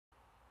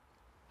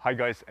Hi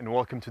guys, and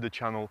welcome to the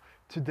channel.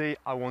 Today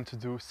I want to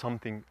do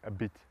something a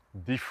bit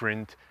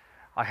different.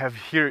 I have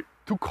here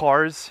two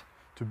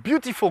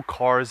beautiful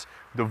cars,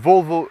 the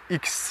Volvo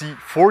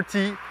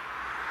XC40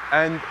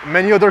 and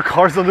many other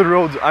cars on the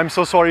road. I'm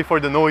so sorry for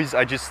the noise.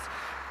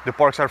 The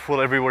parks are full,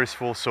 everywhere is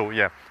full, so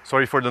yeah,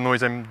 sorry for the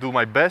noise. I'm doing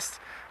my best.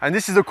 And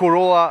this is the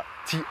Corolla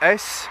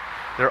TS.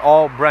 They're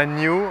all brand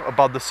new,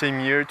 about the same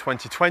year,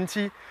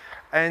 2020.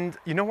 And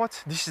you know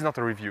what? This is not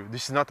a review.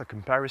 This is not a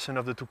comparison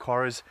of the two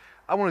cars.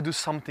 I want to do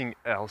something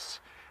else.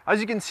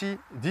 As you can see,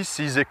 this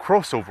is a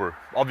crossover.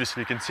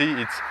 Obviously, you can see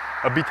it's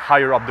a bit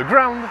higher up the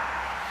ground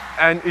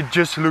and it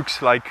just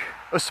looks like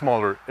a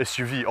smaller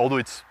SUV, although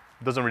it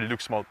doesn't really look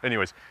small.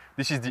 Anyways,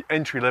 this is the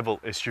entry-level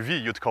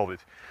SUV, you'd call it.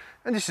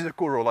 And this is a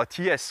Corolla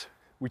TS,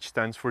 which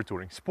stands for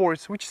Touring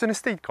Sports, which is an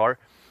estate car.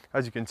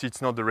 As you can see,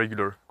 it's not the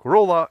regular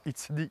Corolla,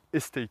 it's the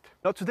estate.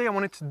 Now today I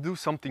wanted to do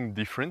something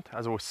different,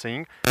 as I was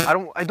saying.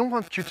 I don't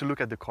want you to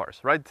look at the cars,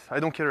 right? I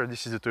don't care that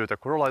this is a Toyota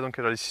Corolla, I don't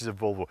care that this is a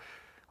Volvo.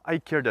 I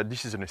care that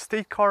this is an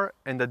estate car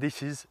and that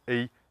this is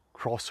a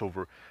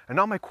crossover. And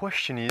now my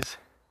question is,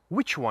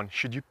 which one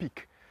should you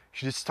pick?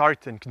 Should you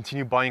start and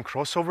continue buying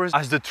crossovers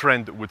as the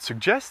trend would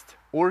suggest?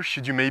 Or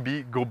should you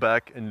maybe go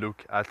back and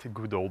look at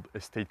good old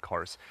estate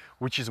cars?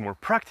 Which is more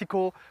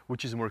practical,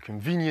 which is more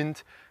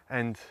convenient,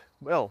 and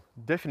well,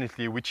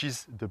 definitely which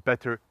is the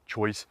better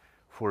choice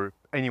for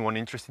anyone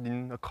interested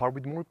in a car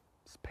with more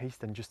space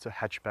than just a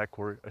hatchback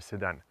or a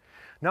sedan.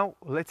 Now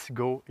let's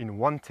go in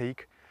one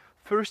take.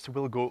 First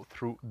we'll go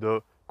through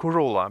the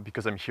Corolla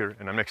because I'm here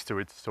and I'm next to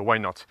it, so why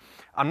not?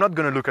 I'm not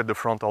gonna look at the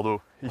front,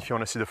 although if you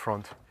wanna see the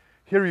front,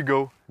 here you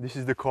go. This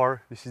is the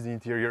car, this is the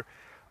interior.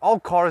 All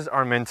cars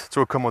are meant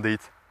to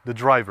accommodate the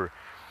driver.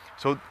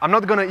 So I'm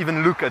not gonna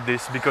even look at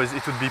this because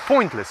it would be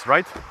pointless,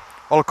 right?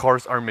 All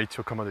cars are made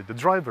to accommodate the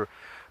driver.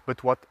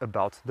 But what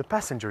about the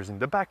passengers in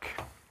the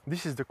back?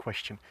 This is the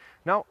question.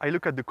 Now I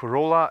look at the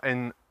Corolla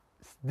and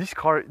this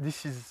car,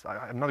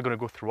 I'm not gonna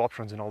go through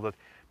options and all that,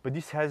 but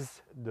this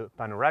has the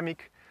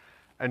panoramic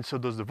and so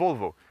does the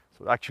Volvo.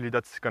 So actually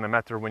that's gonna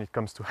matter when it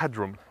comes to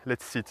headroom.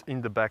 Let's sit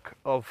in the back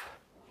of,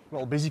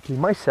 well, basically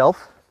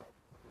myself.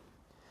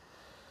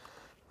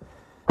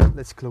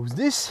 Let's close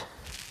this.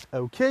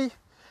 Okay.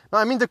 Now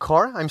I'm in the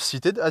car, I'm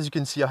seated. As you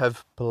can see, I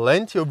have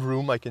plenty of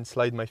room. I can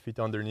slide my feet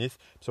underneath.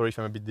 Sorry if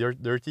I'm a bit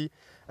dirty.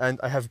 And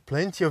I have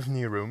plenty of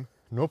knee room,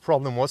 no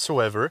problem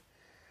whatsoever.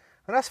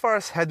 And as far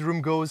as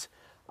headroom goes,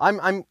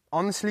 I'm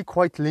honestly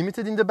quite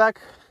limited in the back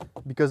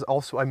because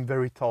also I'm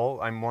very tall.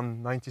 I'm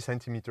 190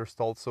 centimeters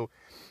tall, so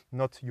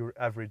not your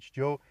average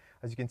Joe.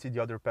 As you can see,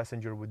 the other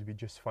passenger would be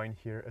just fine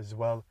here as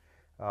well.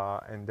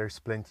 And there's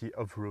plenty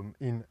of room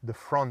in the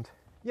front.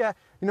 Yeah,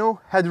 you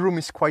know, headroom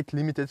is quite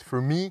limited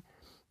for me,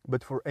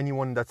 but for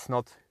anyone that's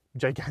not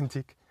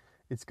gigantic,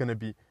 it's gonna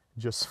be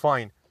just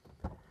fine.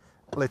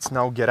 Let's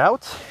now get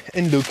out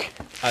and look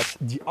at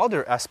the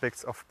other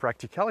aspects of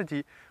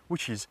practicality,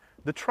 which is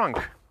the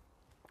trunk.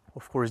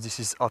 Of course, this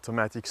is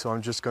automatic, so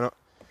I'm just gonna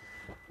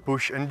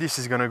push and this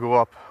is gonna go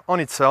up on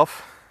its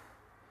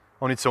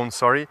own,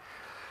 sorry.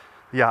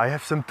 Yeah, I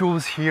have some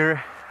tools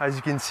here. As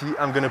you can see,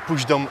 I'm gonna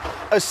push them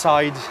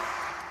aside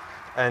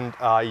and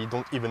I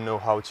don't even know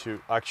how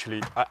to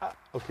actually,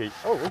 okay,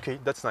 oh, okay,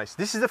 that's nice.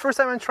 This is the first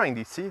time I'm trying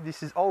this, see,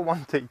 this is all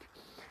one take.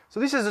 So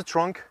this is a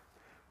trunk,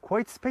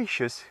 quite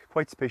spacious.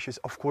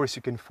 Of course,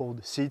 you can fold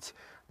the seats.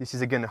 This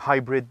is again a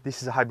hybrid,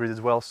 this is a hybrid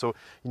as well, so,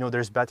 you know,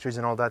 there's batteries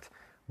and all that,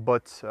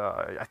 but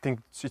I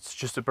think it's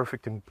just a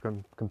perfect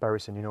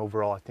comparison, you know,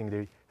 overall. I think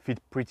they fit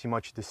pretty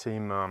much the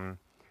same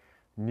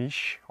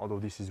niche, although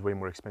this is way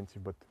more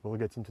expensive, but we'll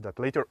get into that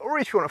later. Or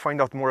if you want to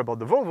find out more about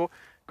the Volvo,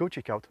 go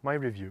check out my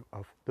review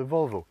of the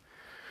Volvo.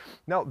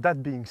 Now,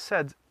 that being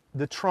said,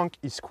 the trunk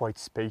is quite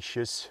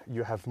spacious.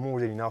 You have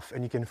more than enough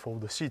and you can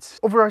fold the seats.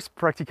 Overall,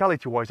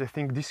 practicality wise, I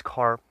think this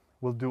car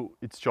will do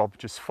its job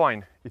just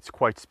fine. It's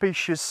quite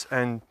spacious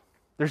and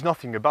there's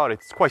nothing about it.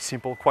 It's quite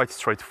simple, quite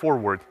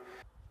straightforward.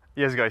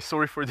 Yes guys,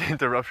 sorry for the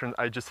interruption.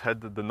 I just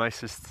had the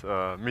nicest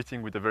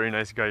meeting with a very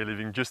nice guy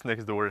living just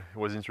next door. He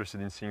was interested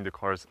in seeing the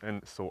cars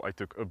and so I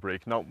took a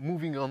break. Now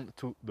moving on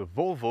to the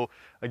Volvo.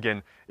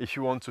 Again, if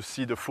you want to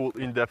see the full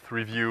in-depth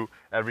review,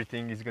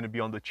 everything is going to be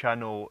on the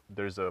channel.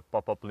 There's a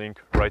pop-up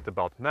link right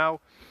about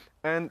now.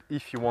 And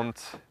if you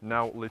want,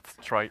 now let's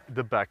try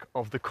the back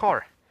of the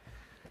car.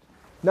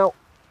 Now,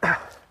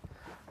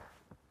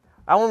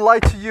 I won't lie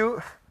to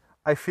you.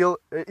 I feel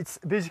it's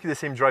basically the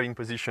same driving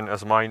position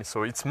as mine,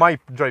 so it's my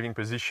driving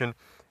position,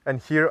 and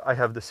here I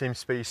have the same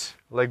space,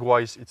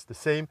 leg-wise it's the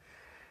same,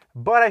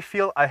 but I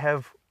feel I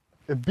have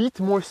a bit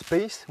more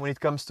space when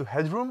it comes to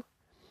headroom.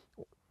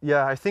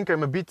 Yeah, I think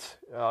I'm a bit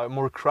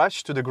more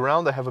crashed to the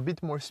ground. I have a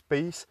bit more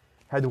space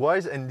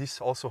head-wise, and this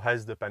also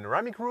has the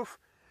panoramic roof.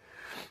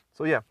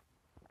 So yeah,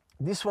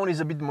 this one is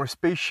a bit more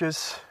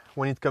spacious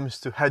when it comes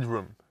to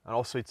headroom, and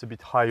also it's a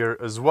bit higher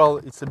as well.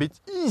 It's a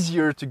bit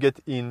easier to get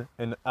in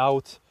and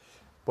out.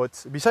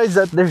 But besides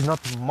that, there's not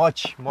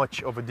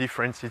much of a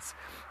difference. It's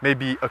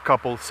maybe a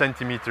couple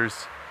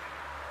centimeters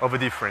of a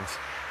difference.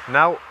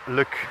 Now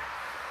look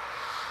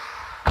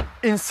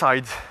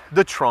inside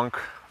the trunk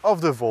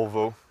of the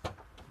Volvo.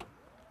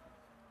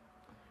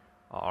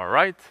 All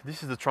right,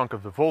 this is the trunk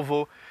of the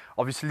Volvo.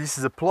 Obviously this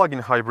is a plug-in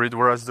hybrid,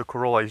 whereas the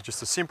Corolla is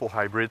just a simple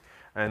hybrid,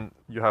 and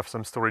you have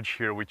some storage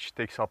here which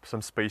takes up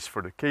some space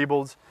for the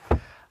cables.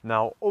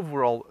 Now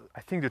overall,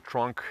 I think the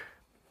trunk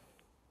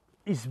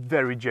is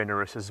very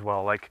generous as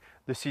well. Like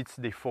the seats,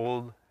 they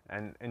fold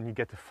and you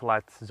get a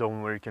flat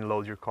zone where you can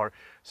load your car.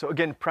 So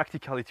again,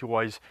 practicality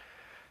wise,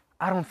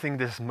 I don't think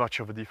there's much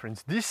of a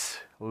difference. This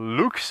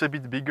looks a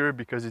bit bigger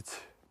because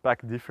it's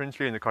packed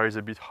differently and the car is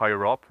a bit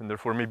higher up and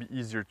therefore maybe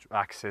easier to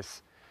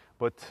access,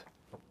 but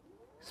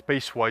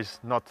space-wise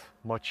not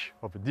much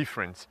of a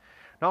difference.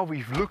 Now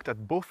we've looked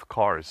at both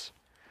cars.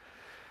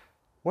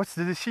 What's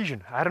the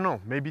decision? I don't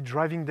know. Maybe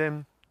driving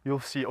them you'll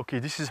see, okay,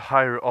 this is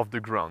higher off the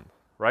ground,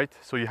 right?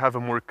 So you have a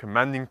more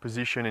commanding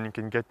position and you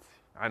can get,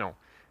 I don't know,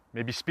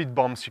 maybe speed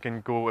bumps, you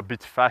can go a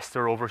bit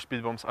faster over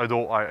speed bumps,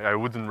 although I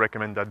wouldn't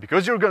recommend that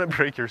because you're gonna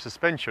break your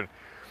suspension.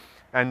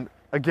 And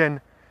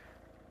again,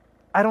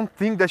 I don't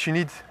think that you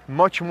need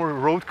much more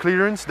road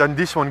clearance than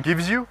this one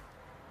gives you,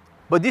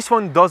 but this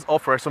one does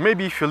offer. So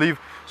maybe if you live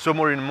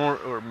somewhere in a more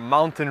or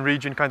mountain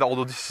region, kind of,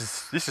 although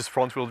this is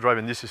front wheel drive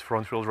and this is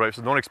front wheel drive,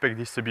 so don't expect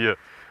this to be a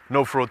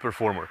off-road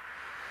performer,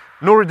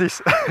 nor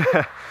this.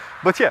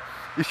 But yeah,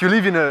 if you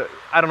live in a,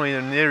 I don't know, in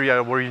an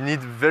area where you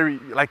need very,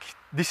 like,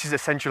 this is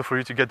essential for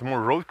you to get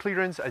more road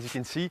clearance. As you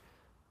can see,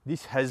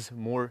 this has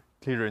more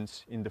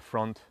clearance in the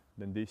front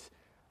than this.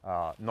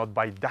 Not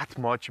by that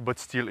much, but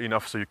still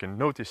enough so you can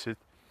notice it.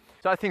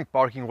 So I think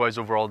parking wise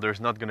overall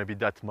there's not going to be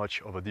that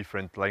much of a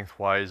different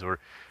lengthwise, or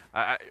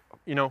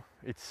you know,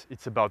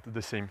 it's about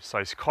the same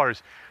size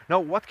cars. Now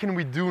what can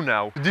we do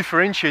now to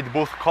differentiate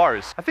both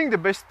cars? I think the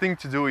best thing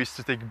to do is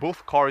to take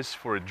both cars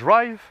for a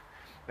drive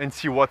and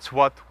see what's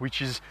what,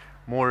 which is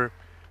more,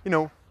 you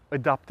know,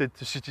 adapted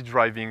to city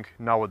driving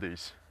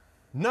nowadays.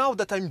 Now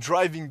that I'm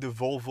driving the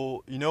Volvo,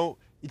 you know,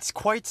 it's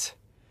quite,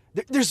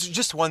 there's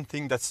just one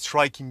thing that's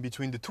striking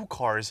between the two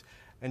cars,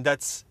 and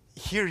that's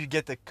here you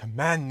get a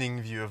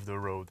commanding view of the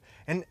road.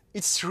 And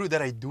it's true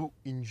that I do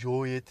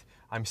enjoy it.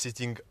 I'm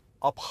sitting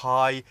up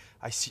high,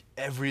 I see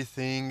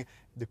everything.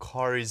 The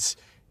car is,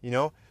 you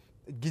know,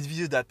 it gives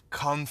you that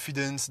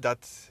confidence,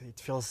 that it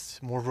feels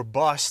more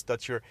robust,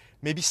 that you're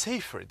maybe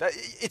safer.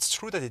 It's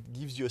true that it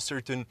gives you a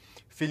certain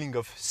feeling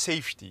of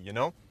safety, you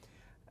know.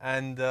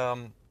 And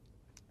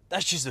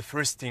that's just the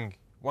first thing.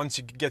 Once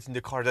you get in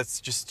the car, that's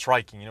just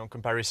striking, you know,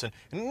 comparison.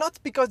 And not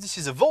because this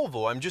is a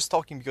Volvo, I'm just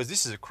talking because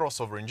this is a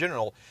crossover in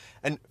general.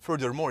 And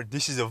furthermore,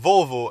 this is a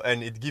Volvo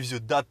and it gives you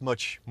that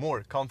much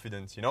more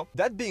confidence, you know.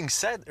 That being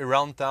said,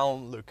 around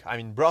town, look, I'm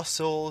in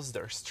Brussels,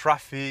 there's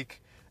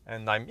traffic,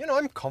 and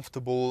I'm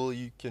comfortable.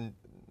 You can,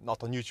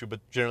 not on YouTube, but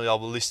generally I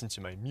will listen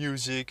to my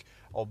music.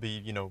 I'll be,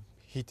 you know,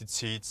 heated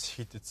seats,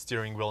 heated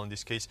steering wheel in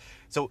this case.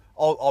 So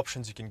all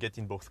options you can get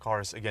in both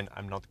cars. Again,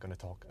 I'm not gonna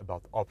talk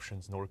about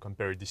options nor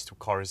compare these two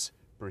cars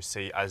per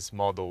se as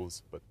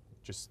models, but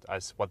just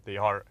as what they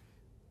are,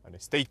 an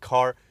estate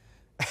car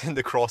and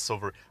a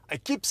crossover. I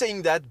keep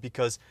saying that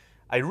because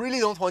I really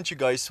don't want you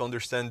guys to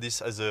understand this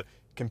as a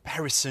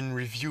comparison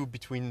review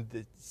between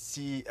the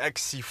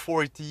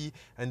XC40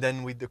 and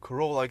then with the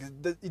Corolla.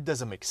 It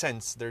doesn't make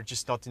sense. They're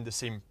just not in the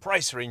same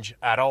price range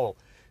at all.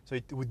 So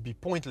it would be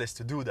pointless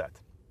to do that.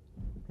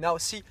 Now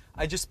see,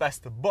 I just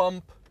passed a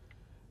bump.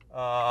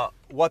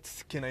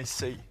 What can I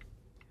say?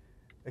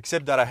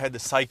 Except that I had a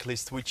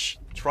cyclist which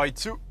tried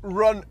to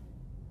run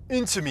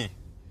into me,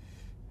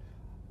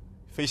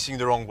 facing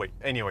the wrong way.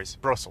 Anyways,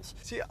 Brussels.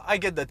 See, I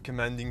get that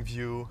commanding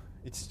view.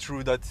 It's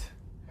true that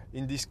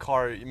in this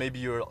car, maybe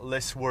you're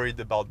less worried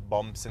about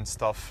bumps and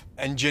stuff.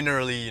 And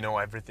generally, you know,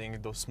 everything,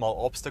 those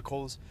small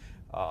obstacles.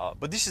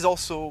 But this is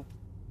also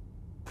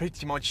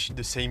pretty much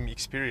the same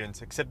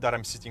experience, except that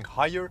I'm sitting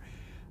higher.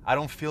 I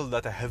don't feel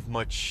that I have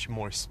much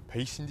more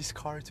space in this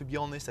car, to be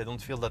honest. I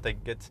don't feel that I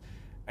get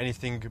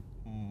anything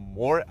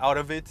more out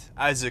of it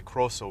as a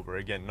crossover.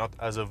 Again, not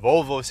as a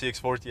Volvo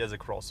CX-40, as a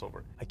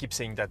crossover. I keep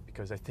saying that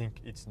because I think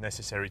it's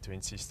necessary to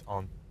insist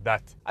on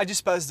that. I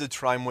just passed the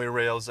tramway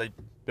rails. I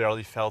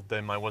barely felt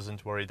them. I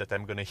wasn't worried that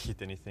I'm gonna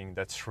hit anything.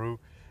 That's true.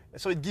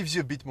 So it gives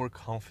you a bit more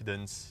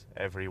confidence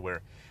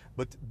everywhere.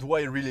 But do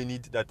I really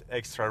need that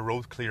extra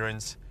road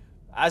clearance?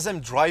 As I'm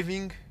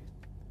driving,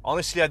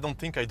 honestly, I don't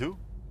think I do.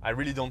 I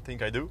really don't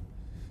think I do.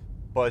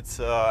 But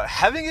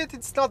having it,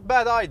 it's not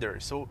bad either.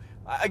 So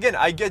again,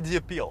 I get the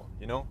appeal,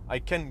 you know, I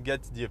can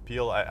get the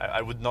appeal.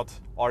 I would not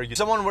argue. If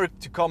someone were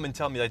to come and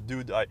tell me that,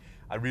 dude, I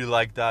really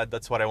like that,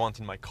 that's what I want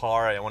in my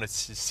car, I want to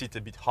sit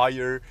a bit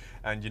higher,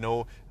 and you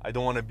know, I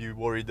don't want to be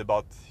worried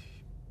about,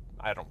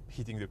 I don't know,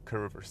 hitting the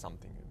curve or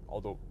something,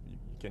 although you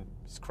can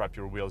scrap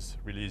your wheels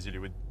really easily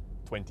with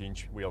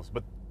 20-inch wheels.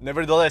 But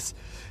nevertheless,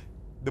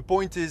 the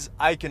point is,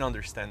 I can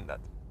understand that.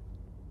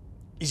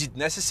 Is it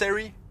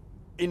necessary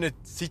in a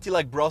city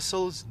like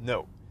Brussels?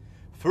 No.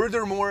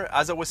 Furthermore,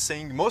 as I was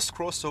saying, most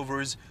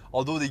crossovers,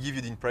 although they give you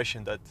the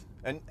impression that,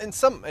 and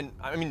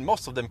I mean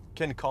most of them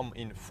can come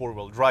in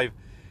four-wheel drive,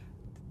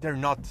 they're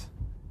not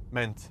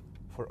meant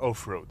for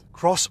off-road.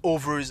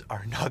 Crossovers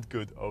are not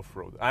good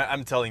off-road.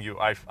 I'm telling you,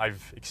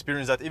 I've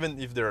experienced that. Even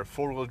if they're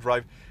four-wheel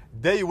drive,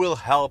 they will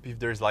help if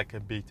there's like a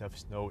bit of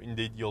snow.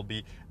 Indeed, you'll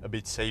be a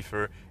bit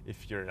safer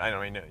if you're, I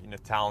don't know, in a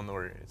town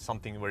or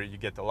something where you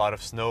get a lot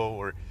of snow,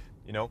 or,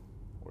 you know,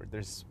 or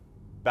there's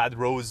bad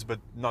roads, but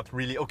not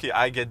really. Okay,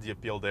 I get the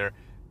appeal there.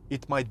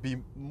 It might be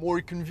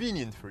more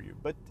convenient for you,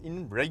 but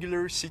in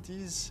regular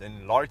cities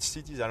and large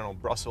cities, I don't know,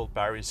 Brussels,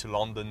 Paris,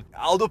 London,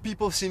 although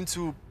people seem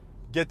to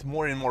get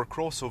more and more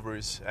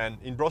crossovers, and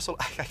in Brussels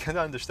I kind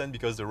of understand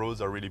because the roads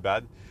are really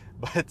bad,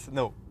 but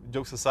no,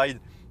 jokes aside,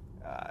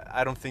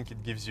 I don't think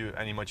it gives you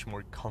any much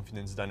more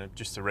confidence than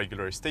just a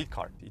regular estate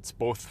car. It's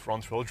both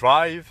front-wheel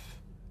drive,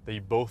 they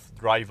both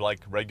drive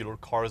like regular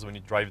cars when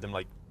you drive them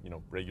like, you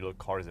know, regular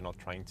cars and not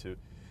trying to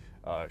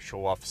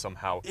show off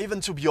somehow.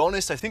 Even to be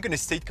honest, I think an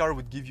estate car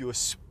would give you a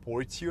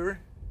sportier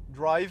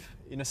drive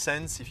in a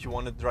sense. If you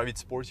want to drive it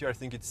sportier, I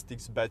think it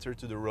sticks better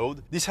to the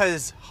road. This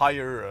has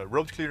higher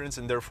road clearance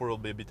and therefore will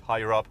be a bit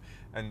higher up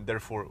and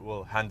therefore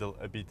will handle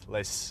a bit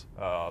less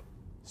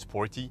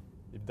sporty,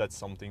 if that's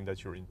something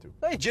that you're into.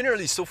 Like,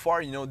 generally, so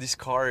far, you know, this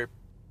car,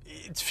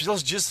 it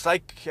feels just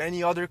like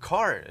any other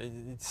car.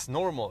 It's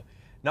normal.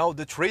 Now,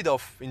 the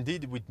trade-off,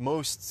 indeed, with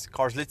most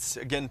cars, let's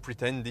again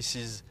pretend this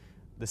is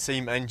the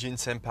same engine,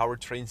 same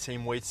powertrain,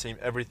 same weight, same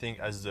everything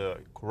as the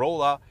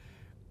Corolla.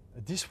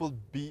 This will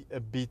be a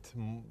bit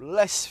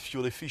less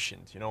fuel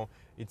efficient, you know.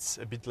 It's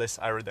a bit less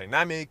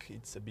aerodynamic,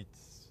 it's a bit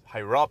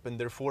higher up, and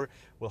therefore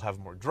will have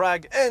more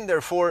drag, and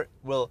therefore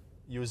will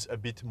use a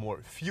bit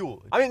more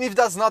fuel. I mean, if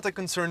that's not a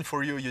concern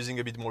for you, using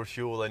a bit more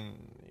fuel and,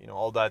 you know,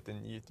 all that,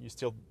 and you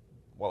still,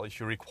 well, if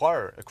you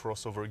require a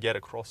crossover, get a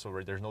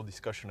crossover, there's no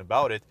discussion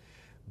about it.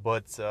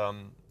 But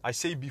I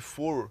say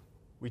before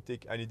we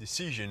take any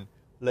decision,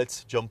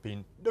 let's jump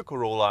in the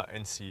Corolla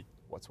and see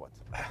what's what.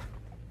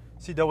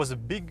 See, that was a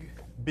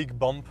big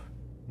bump,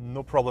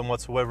 no problem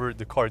whatsoever.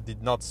 The car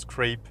did not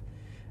scrape,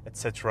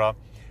 etc.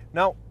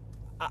 Now,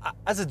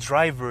 as a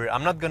driver,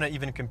 I'm not gonna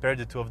even compare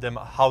the two of them,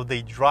 how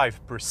they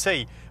drive per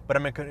se, but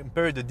I'm gonna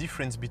compare the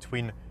difference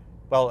between,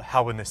 well,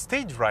 how an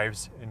estate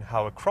drives and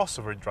how a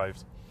crossover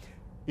drives.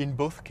 In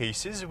both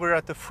cases, we're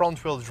at the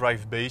front-wheel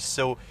drive base,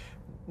 so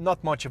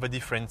not much of a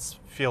difference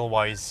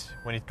feel-wise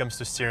when it comes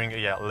to steering.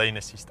 Yeah, lane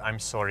assist, I'm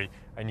sorry,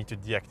 I need to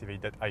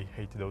deactivate that, I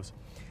hate those.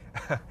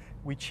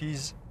 Which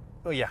is,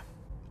 oh yeah,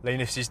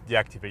 lane assist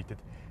deactivated.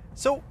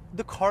 So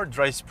the car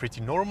drives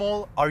pretty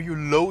normal. Are you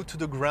low to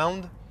the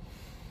ground?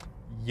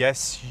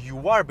 Yes,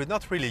 you are, but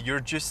not really. You're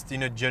just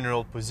in a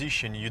general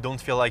position. You don't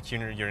feel like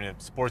you're in a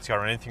sports car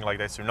or anything like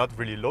that. So you're not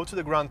really low to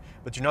the ground,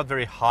 but you're not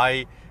very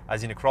high,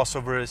 as in a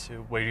crossover,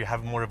 where you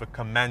have more of a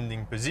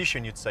commanding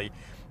position, you'd say.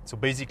 So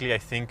basically, I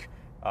think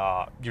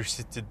you're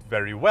seated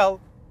very well,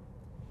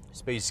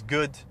 space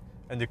good,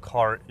 and the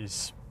car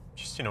is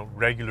just, you know,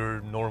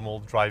 regular, normal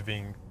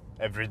driving,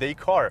 everyday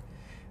car.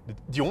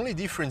 The only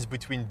difference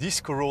between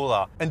this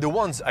Corolla and the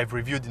ones I've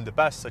reviewed in the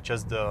past, such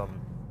as the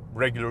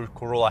regular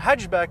Corolla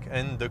hatchback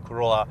and the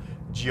Corolla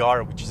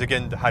GR, which is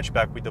again the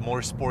hatchback with the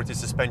more sporty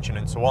suspension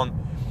and so on,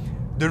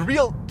 the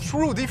real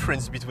true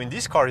difference between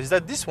this car is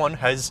that this one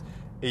has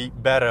a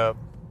better,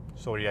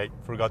 sorry, I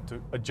forgot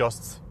to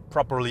adjust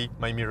properly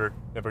my mirror,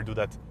 never do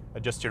that,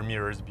 adjust your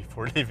mirrors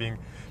before leaving.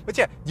 But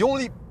yeah, the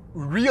only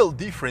real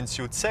difference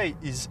you would say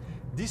is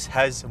this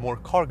has more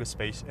cargo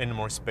space and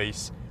more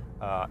space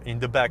in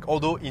the back.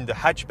 Although in the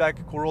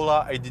hatchback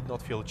Corolla, I did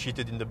not feel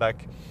cheated in the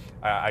back.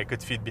 I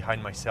could fit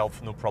behind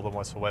myself, no problem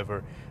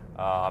whatsoever.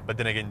 But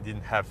then again,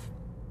 didn't have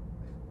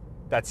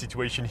that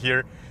situation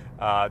here.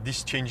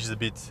 This changes a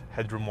bit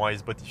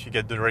headroom-wise, but if you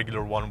get the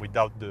regular one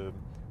without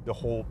the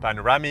whole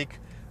panoramic,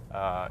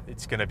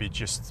 it's gonna be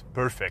just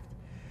perfect.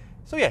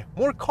 So yeah,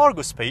 more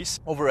cargo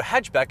space over a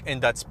hatchback,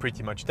 and that's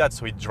pretty much that.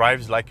 So it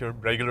drives like a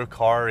regular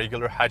car,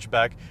 regular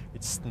hatchback.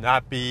 It's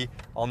snappy,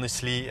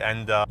 honestly,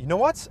 and you know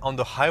what? On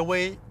the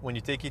highway, when you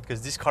take it,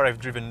 because this car I've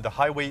driven the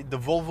highway, the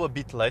Volvo a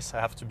bit less,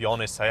 I have to be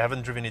honest. I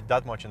haven't driven it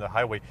that much on the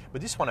highway,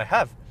 but this one I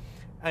have.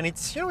 And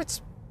it's, you know,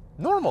 it's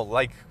normal.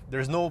 Like,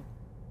 there's no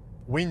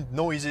wind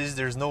noises,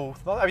 there's no,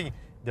 I mean,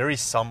 there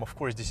is some, of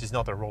course, this is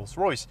not a Rolls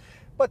Royce,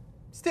 but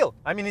still,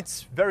 I mean,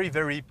 it's very,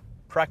 very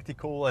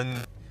practical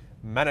and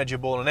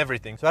manageable and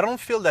everything. So I don't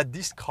feel that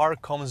this car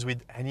comes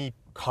with any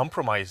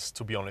compromise,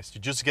 to be honest.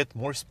 You just get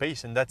more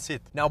space and that's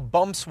it. Now,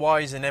 bumps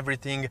wise and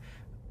everything,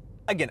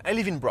 again, I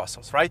live in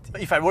Brussels, right?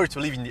 If I were to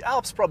live in the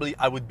Alps, probably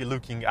I would be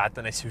looking at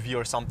an SUV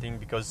or something,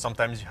 because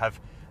sometimes you have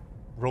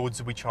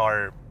roads which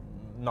are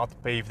not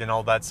paved and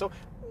all that. So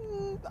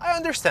I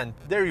understand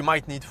there you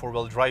might need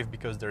four-wheel drive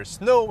because there's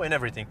snow and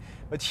everything,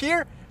 but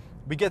here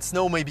we get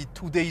snow maybe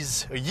 2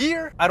 days a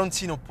year. I don't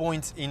see no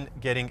point in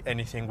getting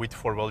anything with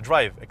four-wheel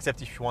drive,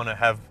 except if you want to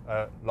have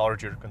a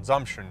larger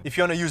consumption. If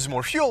you want to use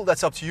more fuel,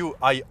 that's up to you,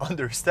 I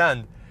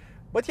understand.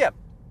 But yeah,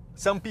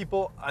 some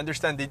people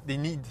understand they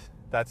need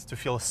that to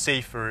feel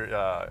safer.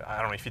 I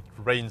don't know if it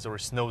rains or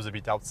snows a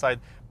bit outside,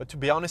 but to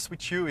be honest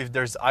with you, if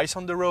there's ice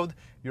on the road,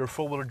 your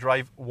four-wheel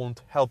drive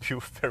won't help you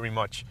very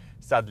much,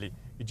 sadly.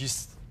 You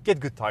just get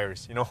good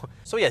tires, you know.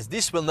 So yes,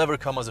 this will never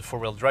come as a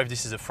four-wheel drive.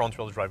 This is a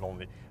front-wheel drive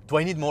only. Do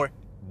I need more?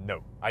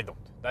 No, I don't.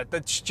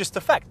 That's just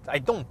a fact. I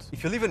don't.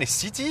 If you live in a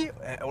city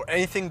or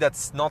anything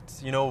that's not,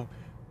 you know,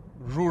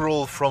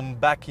 rural from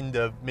back in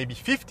the maybe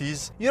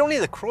 50s, you don't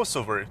need a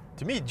crossover.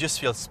 To me, it just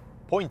feels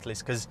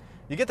pointless because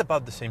you get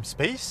about the same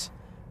space,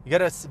 you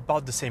get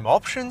about the same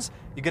options,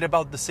 you get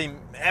about the same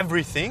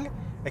everything,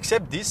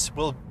 except this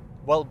will,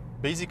 well,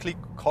 basically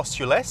cost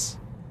you less.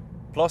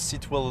 Plus,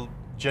 it will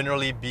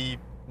generally be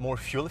more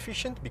fuel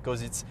efficient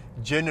because it's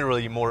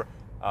generally more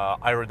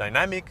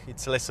aerodynamic.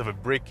 It's less of a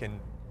brick and,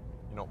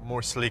 you know,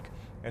 more slick.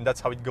 And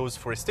that's how it goes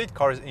for estate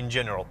cars in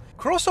general.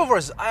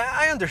 Crossovers,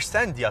 I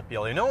understand the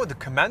appeal, you know, the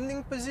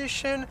commanding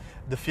position,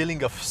 the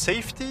feeling of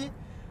safety.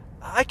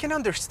 I can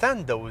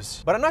understand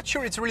those, but I'm not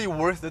sure it's really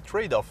worth the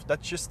trade-off.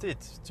 That's just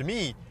it. To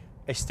me,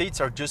 estates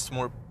are just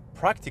more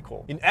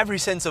practical in every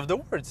sense of the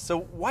word. So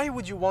why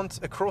would you want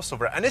a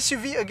crossover? An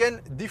SUV,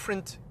 again,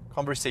 different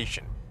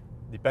conversation,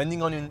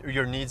 depending on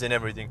your needs and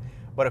everything.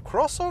 But a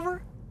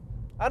crossover,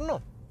 I don't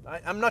know.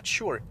 I'm not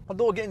sure.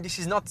 Although again, this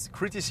is not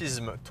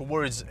criticism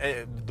towards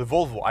the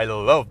Volvo. I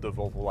love the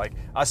Volvo. Like,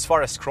 as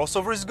far as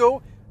crossovers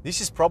go, this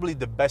is probably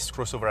the best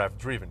crossover I've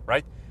driven,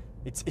 right?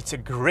 It's a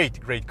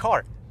great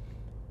car.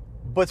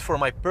 But for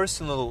my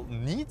personal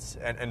needs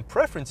and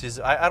preferences,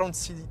 I don't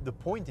see the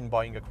point in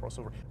buying a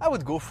crossover. I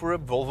would go for a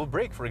Volvo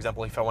brake, for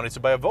example. If I wanted to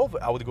buy a Volvo,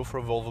 I would go for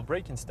a Volvo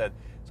brake instead.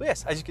 So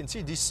yes, as you can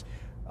see, this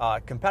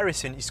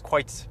comparison is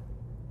quite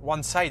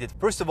one-sided.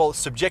 First of all,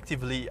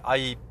 subjectively,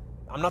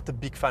 I'm not a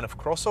big fan of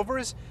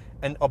crossovers,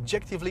 and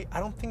objectively, I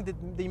don't think that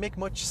they make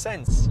much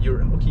sense.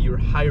 You're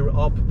higher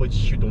up, but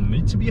you don't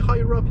need to be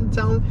higher up in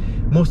town.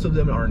 Most of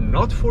them are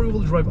not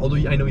four-wheel drive, although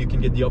I know you can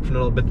get the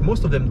optional, but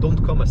most of them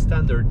don't come as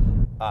standard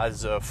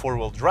as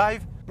four-wheel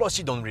drive. Plus,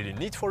 you don't really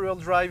need four-wheel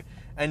drive.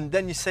 And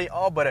then you say,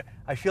 oh, but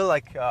I feel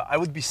like I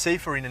would be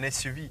safer in an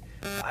SUV.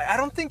 I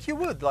don't think you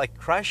would. Like,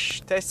 crash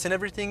tests and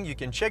everything, you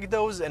can check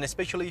those, and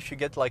especially if you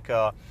get like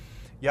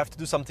you have to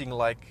do something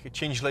like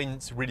change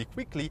lanes really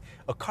quickly,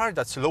 a car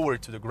that's lower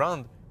to the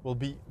ground will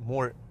be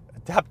more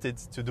adapted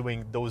to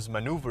doing those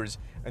maneuvers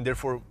and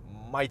therefore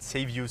might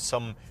save you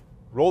some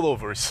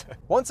rollovers.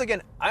 Once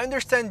again, I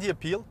understand the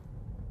appeal.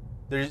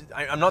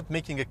 I'm not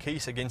making a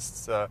case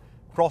against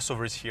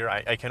crossovers here.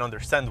 I can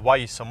understand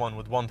why someone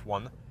would want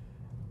one,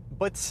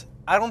 but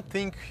I don't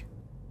think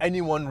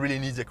anyone really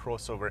needs a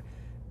crossover.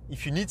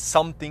 If you need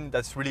something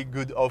that's really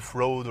good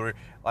off-road, or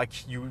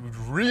like you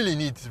really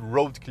need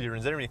road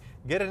clearance and everything,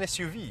 get an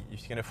SUV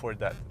if you can afford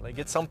that. Like,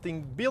 get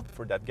something built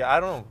for that.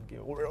 I don't know,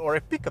 or a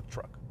pickup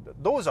truck.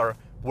 Those are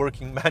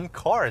working man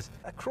cars.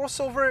 A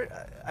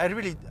crossover, I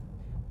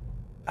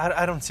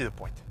don't see the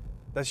point.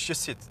 That's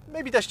just it.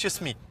 Maybe that's just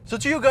me. So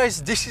to you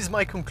guys, this is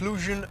my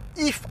conclusion.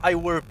 If I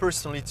were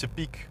personally to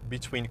pick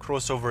between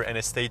crossover and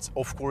estates,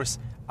 of course,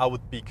 I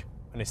would pick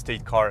an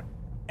estate car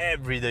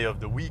every day of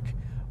the week.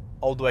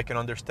 Although I can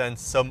understand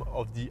some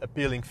of the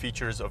appealing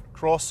features of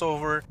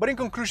crossover. But in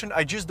conclusion,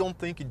 I just don't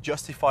think it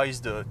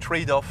justifies the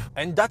trade-off.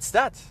 And that's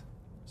that.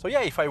 So yeah,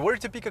 if I were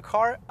to pick a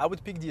car, I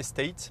would pick the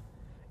estate.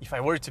 If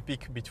I were to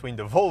pick between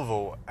the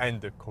Volvo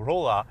and the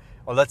Corolla,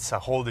 well, that's a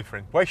whole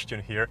different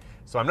question here.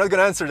 So I'm not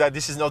gonna answer that,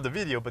 this is not the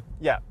video, but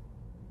yeah,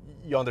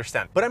 you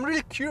understand. But I'm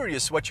really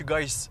curious what you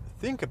guys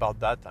think about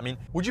that. I mean,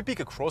 would you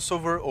pick a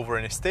crossover over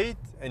an estate?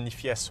 And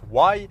if yes,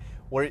 why?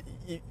 Or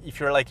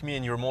if you're like me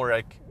and you're more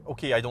like,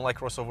 okay, I don't like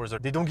crossovers, or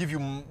they don't give you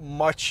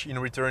much in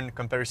return in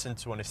comparison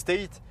to an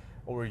estate,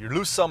 or you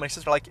lose some,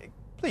 etc. Like,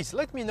 please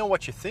let me know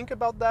what you think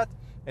about that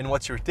and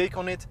what's your take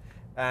on it,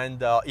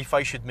 and if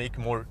I should make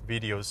more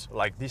videos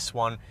like this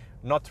one,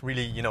 not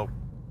really, you know,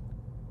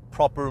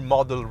 proper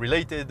model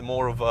related,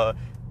 more of a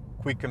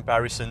quick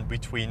comparison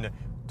between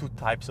two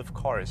types of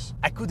cars.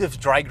 I could have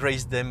drag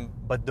raced them,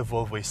 but the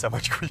Volvo is so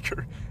much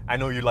quicker. I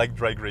know you like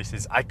drag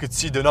races. I could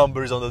see the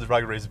numbers on the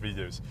drag race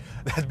videos.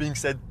 That being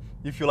said,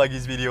 if you like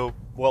this video,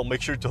 well,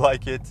 make sure to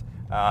like it,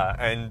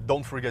 and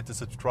don't forget to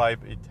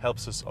subscribe. It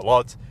helps us a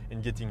lot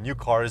in getting new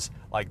cars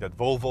like that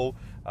Volvo.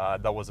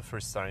 That was a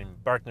first-time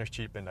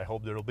partnership, and I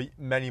hope there will be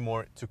many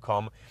more to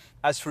come.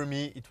 As for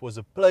me, it was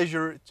a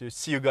pleasure to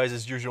see you guys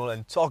as usual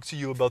and talk to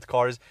you about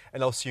cars,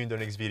 and I'll see you in the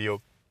next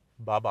video.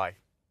 Bye-bye.